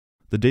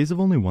The days of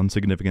only one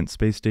significant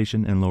space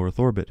station in low Earth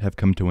orbit have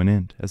come to an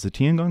end as the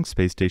Tiangong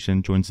Space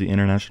Station joins the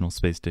International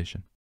Space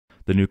Station.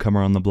 The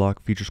newcomer on the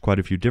block features quite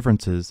a few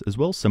differences as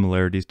well as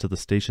similarities to the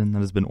station that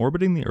has been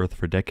orbiting the Earth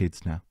for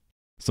decades now,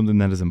 something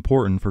that is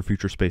important for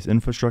future space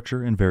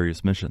infrastructure and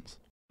various missions.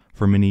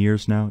 For many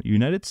years now,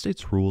 United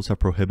States rules have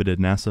prohibited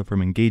NASA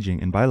from engaging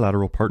in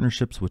bilateral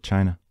partnerships with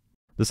China.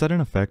 This had an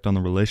effect on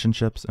the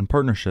relationships and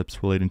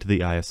partnerships relating to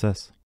the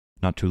ISS.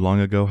 Not too long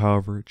ago,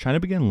 however, China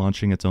began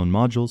launching its own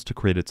modules to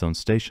create its own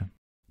station.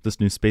 This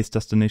new space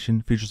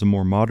destination features a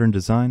more modern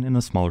design and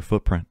a smaller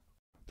footprint.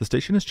 The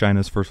station is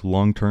China's first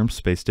long-term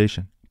space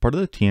station, part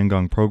of the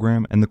Tiangong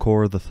program and the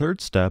core of the third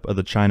step of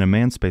the China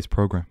Manned Space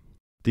program.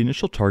 The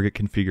initial target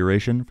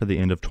configuration for the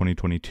end of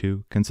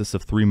 2022 consists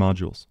of 3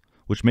 modules,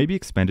 which may be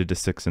expanded to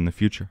 6 in the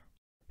future.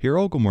 Here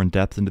I'll go more in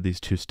depth into these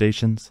 2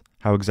 stations,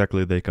 how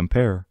exactly they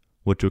compare,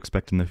 what to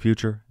expect in the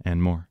future,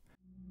 and more.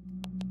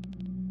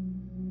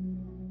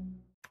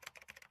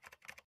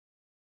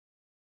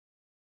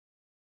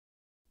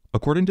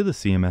 According to the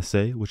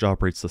CMSA, which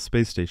operates the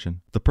space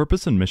station, the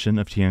purpose and mission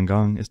of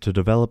Tiangong is to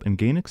develop and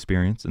gain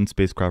experience in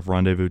spacecraft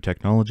rendezvous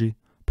technology,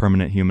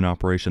 permanent human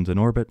operations in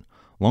orbit,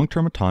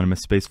 long-term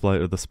autonomous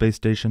spaceflight of the space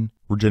station,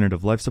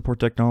 regenerative life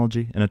support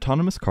technology, and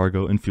autonomous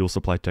cargo and fuel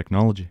supply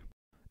technology.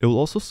 It will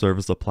also serve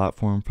as the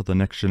platform for the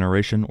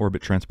next-generation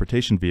orbit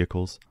transportation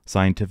vehicles,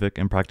 scientific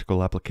and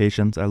practical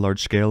applications at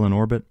large scale in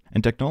orbit,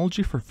 and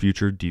technology for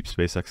future deep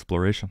space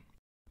exploration.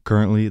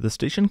 Currently, the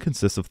station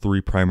consists of 3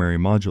 primary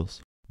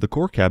modules. The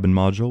core cabin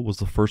module was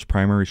the first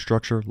primary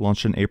structure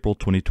launched in April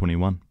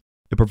 2021.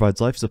 It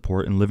provides life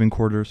support and living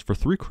quarters for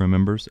 3 crew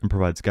members and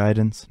provides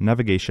guidance,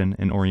 navigation,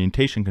 and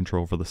orientation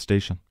control for the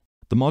station.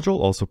 The module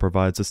also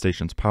provides the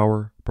station's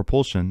power,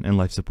 propulsion, and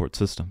life support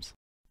systems.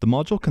 The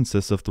module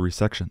consists of 3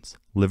 sections: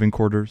 living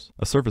quarters,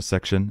 a service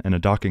section, and a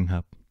docking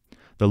hub.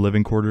 The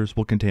living quarters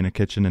will contain a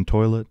kitchen and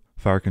toilet,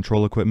 fire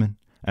control equipment,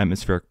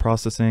 atmospheric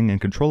processing and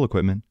control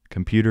equipment,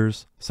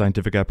 computers,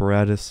 scientific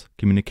apparatus,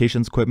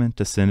 communications equipment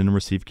to send and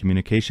receive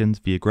communications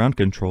via ground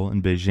control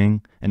in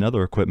Beijing, and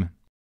other equipment.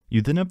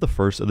 You then have the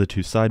first of the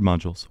 2 side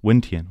modules,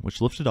 Wintian,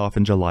 which lifted off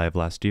in July of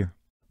last year.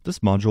 This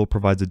module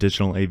provides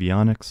additional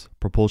avionics,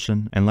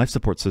 propulsion, and life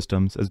support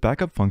systems as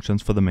backup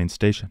functions for the main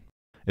station.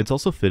 It's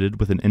also fitted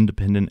with an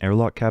independent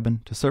airlock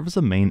cabin to serve as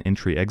a main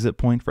entry-exit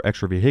point for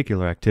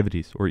extravehicular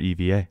activities, or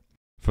EVA.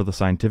 For the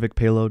scientific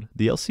payload,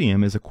 the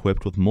LCM is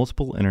equipped with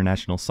multiple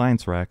international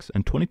science racks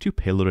and 22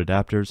 payload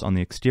adapters on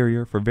the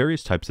exterior for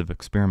various types of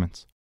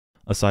experiments.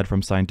 Aside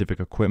from scientific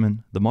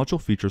equipment, the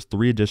module features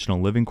 3 additional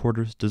living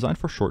quarters designed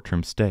for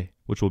short-term stay,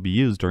 which will be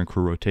used during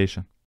crew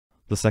rotation.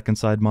 The second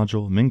side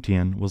module,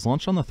 Mingtian, was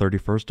launched on the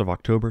 31st of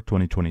October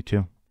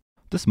 2022.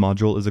 This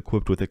module is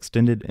equipped with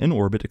extended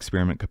in-orbit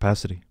experiment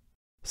capacity.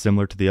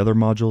 Similar to the other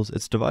modules,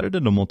 it's divided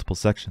into multiple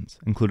sections,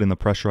 including the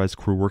pressurized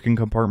crew working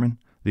compartment,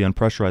 the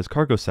unpressurized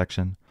cargo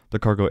section, the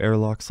cargo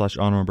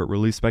airlock/on-orbit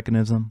release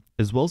mechanism,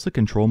 as well as the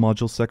control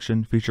module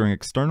section featuring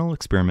external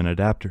experiment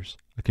adapters,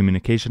 a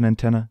communication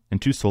antenna,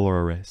 and 2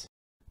 solar arrays.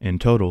 In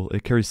total,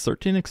 it carries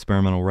 13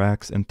 experimental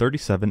racks and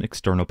 37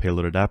 external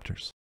payload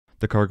adapters.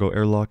 The cargo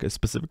airlock is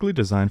specifically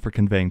designed for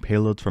conveying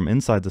payloads from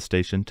inside the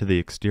station to the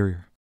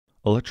exterior.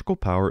 Electrical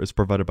power is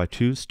provided by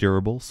 2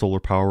 steerable solar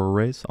power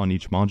arrays on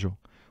each module,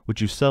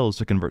 which use cells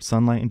to convert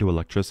sunlight into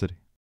electricity.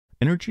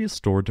 Energy is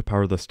stored to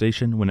power the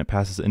station when it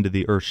passes into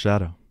the Earth's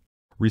shadow.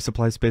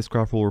 Resupply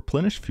spacecraft will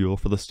replenish fuel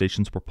for the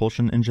station's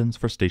propulsion engines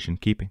for station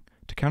keeping,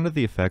 to counter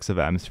the effects of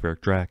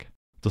atmospheric drag.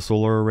 The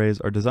solar arrays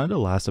are designed to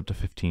last up to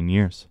 15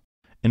 years.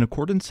 In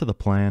accordance to the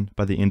plan,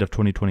 by the end of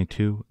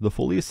 2022, the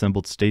fully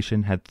assembled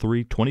station had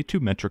 3 22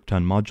 metric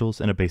ton modules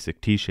in a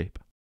basic T-shape.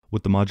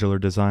 With the modular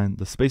design,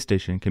 the space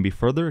station can be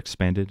further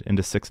expanded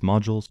into 6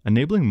 modules,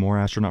 enabling more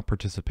astronaut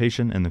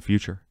participation in the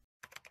future.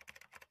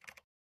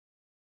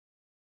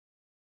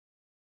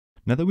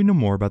 Now that we know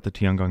more about the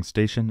Tiangong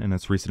station and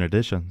its recent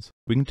additions,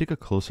 we can take a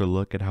closer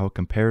look at how it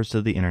compares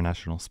to the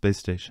International Space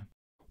Station.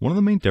 One of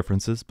the main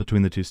differences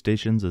between the 2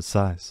 stations is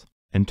size.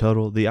 In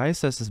total, the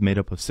ISS is made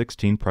up of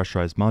 16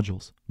 pressurized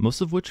modules, most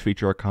of which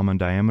feature a common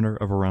diameter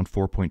of around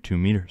 4.2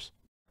 meters.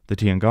 The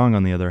Tiangong,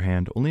 on the other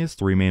hand, only has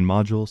 3 main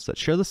modules that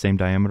share the same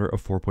diameter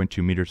of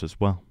 4.2 meters as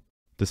well.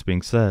 This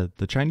being said,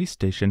 the Chinese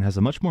station has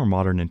a much more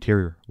modern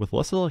interior, with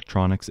less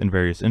electronics and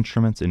various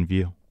instruments in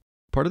view.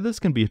 Part of this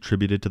can be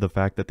attributed to the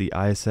fact that the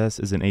ISS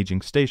is an aging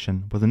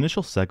station, with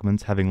initial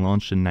segments having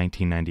launched in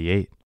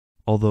 1998.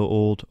 Although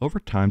old, over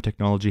time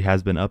technology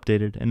has been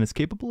updated and is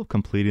capable of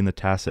completing the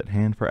tasks at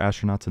hand for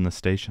astronauts in the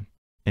station.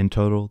 In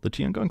total, the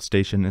Tiangong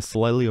station is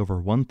slightly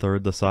over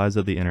 1/3 the size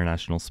of the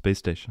International Space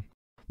Station.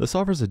 This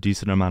offers a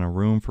decent amount of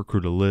room for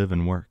crew to live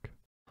and work.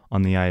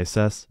 On the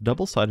ISS,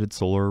 double-sided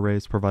solar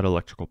arrays provide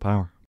electrical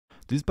power.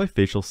 These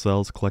bifacial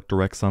cells collect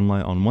direct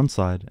sunlight on one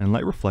side and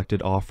light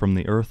reflected off from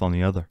the Earth on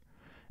the other,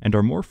 and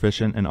are more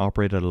efficient and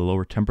operate at a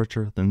lower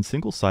temperature than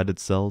single-sided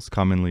cells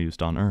commonly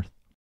used on Earth.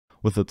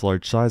 With its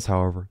large size,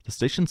 however, the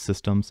station's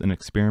systems and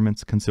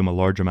experiments consume a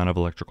large amount of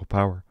electrical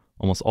power,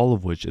 almost all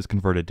of which is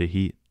converted to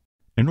heat.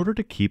 In order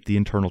to keep the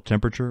internal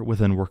temperature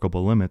within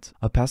workable limits,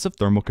 a passive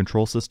thermal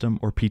control system,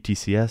 or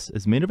PTCS,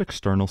 is made of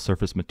external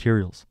surface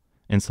materials,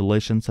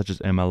 insulation such as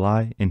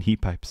MLI, and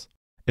heat pipes.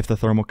 If the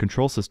thermal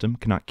control system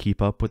cannot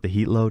keep up with the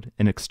heat load,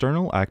 an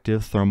external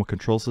active thermal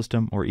control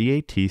system, or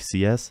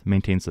EATCS,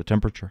 maintains the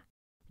temperature.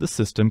 This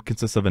system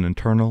consists of an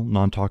internal,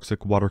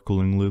 non-toxic water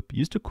cooling loop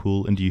used to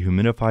cool and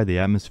dehumidify the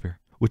atmosphere,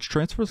 which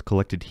transfers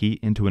collected heat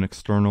into an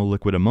external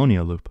liquid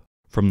ammonia loop.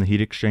 From the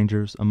heat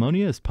exchangers,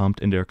 ammonia is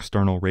pumped into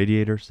external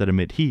radiators that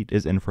emit heat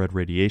as infrared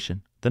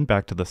radiation, then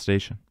back to the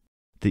station.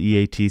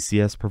 The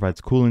EATCS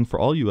provides cooling for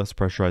all US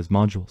pressurized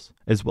modules,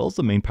 as well as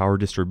the main power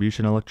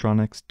distribution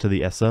electronics to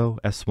the SO,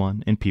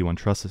 S1, and P1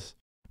 trusses.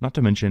 Not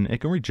to mention, it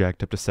can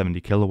reject up to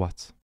 70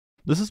 kilowatts.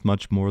 This is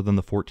much more than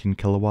the 14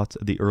 kilowatts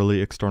of the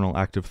early External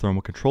Active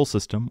Thermal Control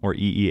System, or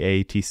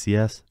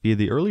EEATCS, via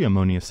the early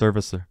ammonia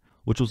servicer,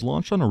 which was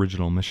launched on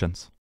original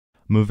missions.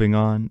 Moving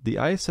on, the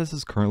ISS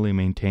is currently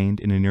maintained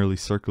in a nearly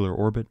circular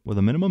orbit with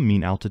a minimum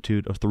mean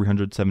altitude of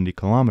 370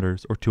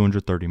 kilometers or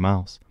 230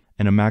 miles,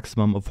 and a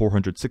maximum of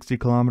 460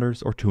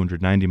 kilometers or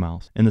 290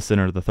 miles in the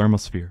center of the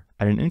thermosphere,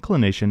 at an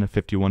inclination of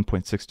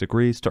 51.6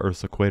 degrees to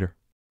Earth's equator.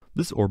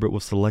 This orbit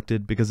was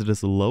selected because it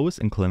is the lowest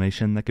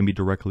inclination that can be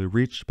directly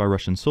reached by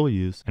Russian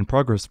Soyuz and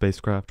Progress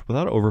spacecraft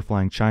without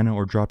overflying China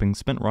or dropping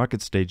spent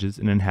rocket stages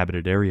in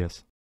inhabited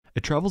areas.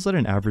 It travels at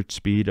an average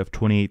speed of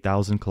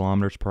 28,000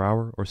 kilometers per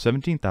hour or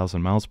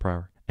 17,000 miles per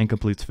hour and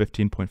completes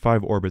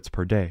 15.5 orbits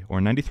per day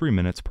or 93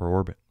 minutes per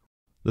orbit.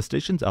 The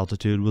station's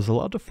altitude was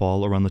allowed to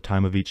fall around the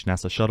time of each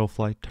NASA shuttle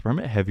flight to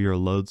permit heavier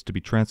loads to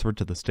be transferred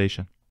to the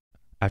station.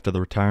 After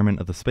the retirement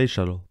of the space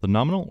shuttle, the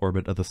nominal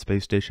orbit of the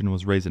space station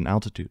was raised in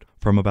altitude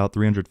from about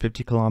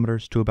 350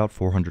 kilometers to about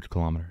 400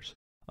 kilometers.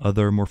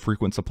 Other, more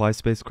frequent supply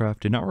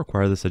spacecraft do not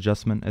require this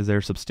adjustment as they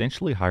are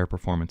substantially higher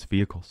performance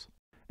vehicles.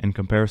 In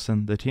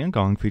comparison, the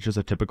Tiangong features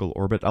a typical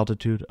orbit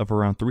altitude of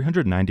around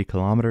 390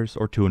 kilometers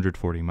or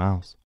 240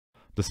 miles.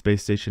 The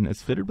space station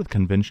is fitted with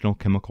conventional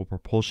chemical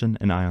propulsion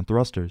and ion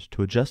thrusters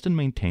to adjust and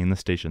maintain the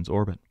station's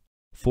orbit.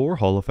 4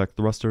 Hall effect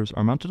thrusters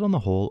are mounted on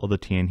the hull of the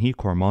Tianhe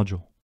core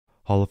module.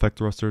 Hall effect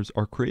thrusters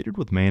are created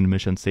with manned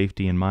mission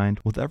safety in mind,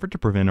 with effort to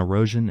prevent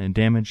erosion and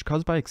damage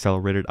caused by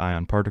accelerated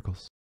ion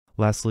particles.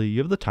 Lastly, you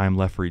have the time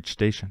left for each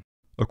station.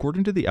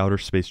 According to the Outer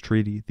Space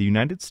Treaty, the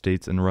United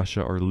States and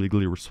Russia are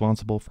legally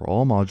responsible for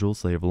all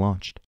modules they have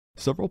launched.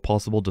 Several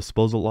possible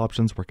disposal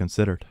options were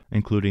considered,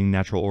 including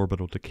natural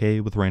orbital decay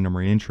with random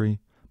reentry,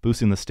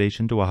 boosting the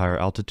station to a higher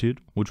altitude,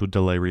 which would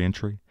delay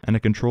reentry, and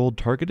a controlled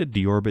targeted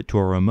deorbit to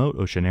a remote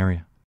ocean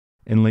area.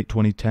 In late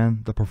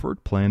 2010, the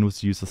preferred plan was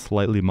to use a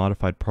slightly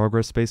modified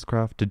Progress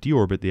spacecraft to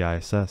deorbit the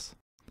ISS.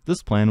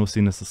 This plan was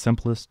seen as the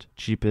simplest,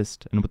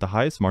 cheapest, and with the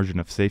highest margin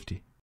of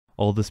safety.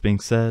 All this being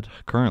said,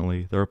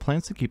 currently, there are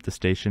plans to keep the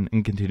station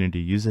and continue to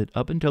use it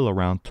up until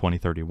around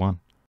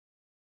 2031.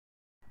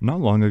 Not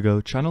long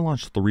ago, China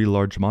launched 3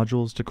 large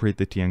modules to create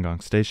the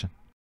Tiangong station.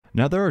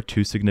 Now there are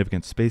 2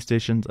 significant space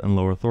stations in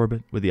low Earth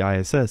orbit, with the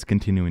ISS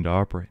continuing to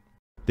operate.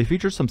 They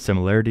feature some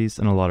similarities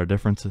and a lot of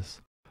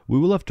differences. We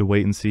will have to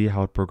wait and see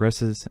how it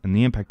progresses and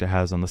the impact it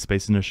has on the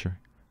space industry.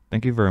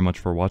 Thank you very much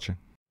for watching.